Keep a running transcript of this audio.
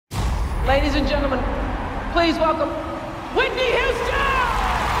Ladies and gentlemen, please welcome Whitney Houston!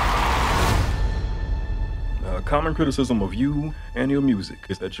 A common criticism of you and your music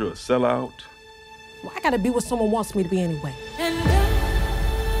is that you're a sellout. Well, I gotta be what someone wants me to be anyway.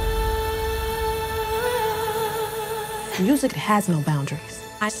 Music has no boundaries.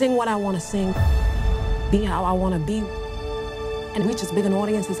 I sing what I want to sing, be how I want to be, and reach as big an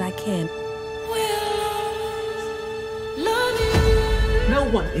audience as I can. No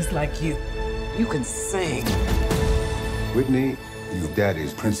one is like you. You can sing. Whitney, your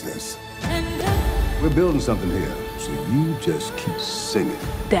daddy's princess. We're building something here, so you just keep singing.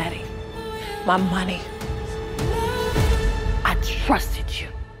 Daddy, my money. I trusted you.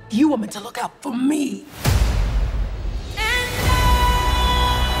 You were meant to look out for me.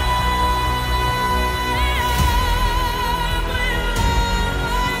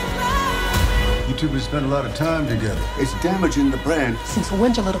 You two have spent a lot of time together. It's damaging the brand. Since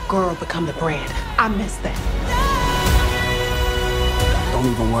when did a little girl become the brand? I miss that. Don't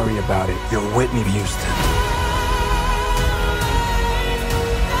even worry about it. You're Whitney Houston.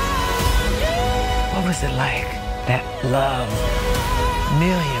 What was it like? That love.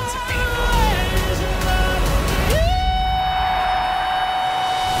 Millions.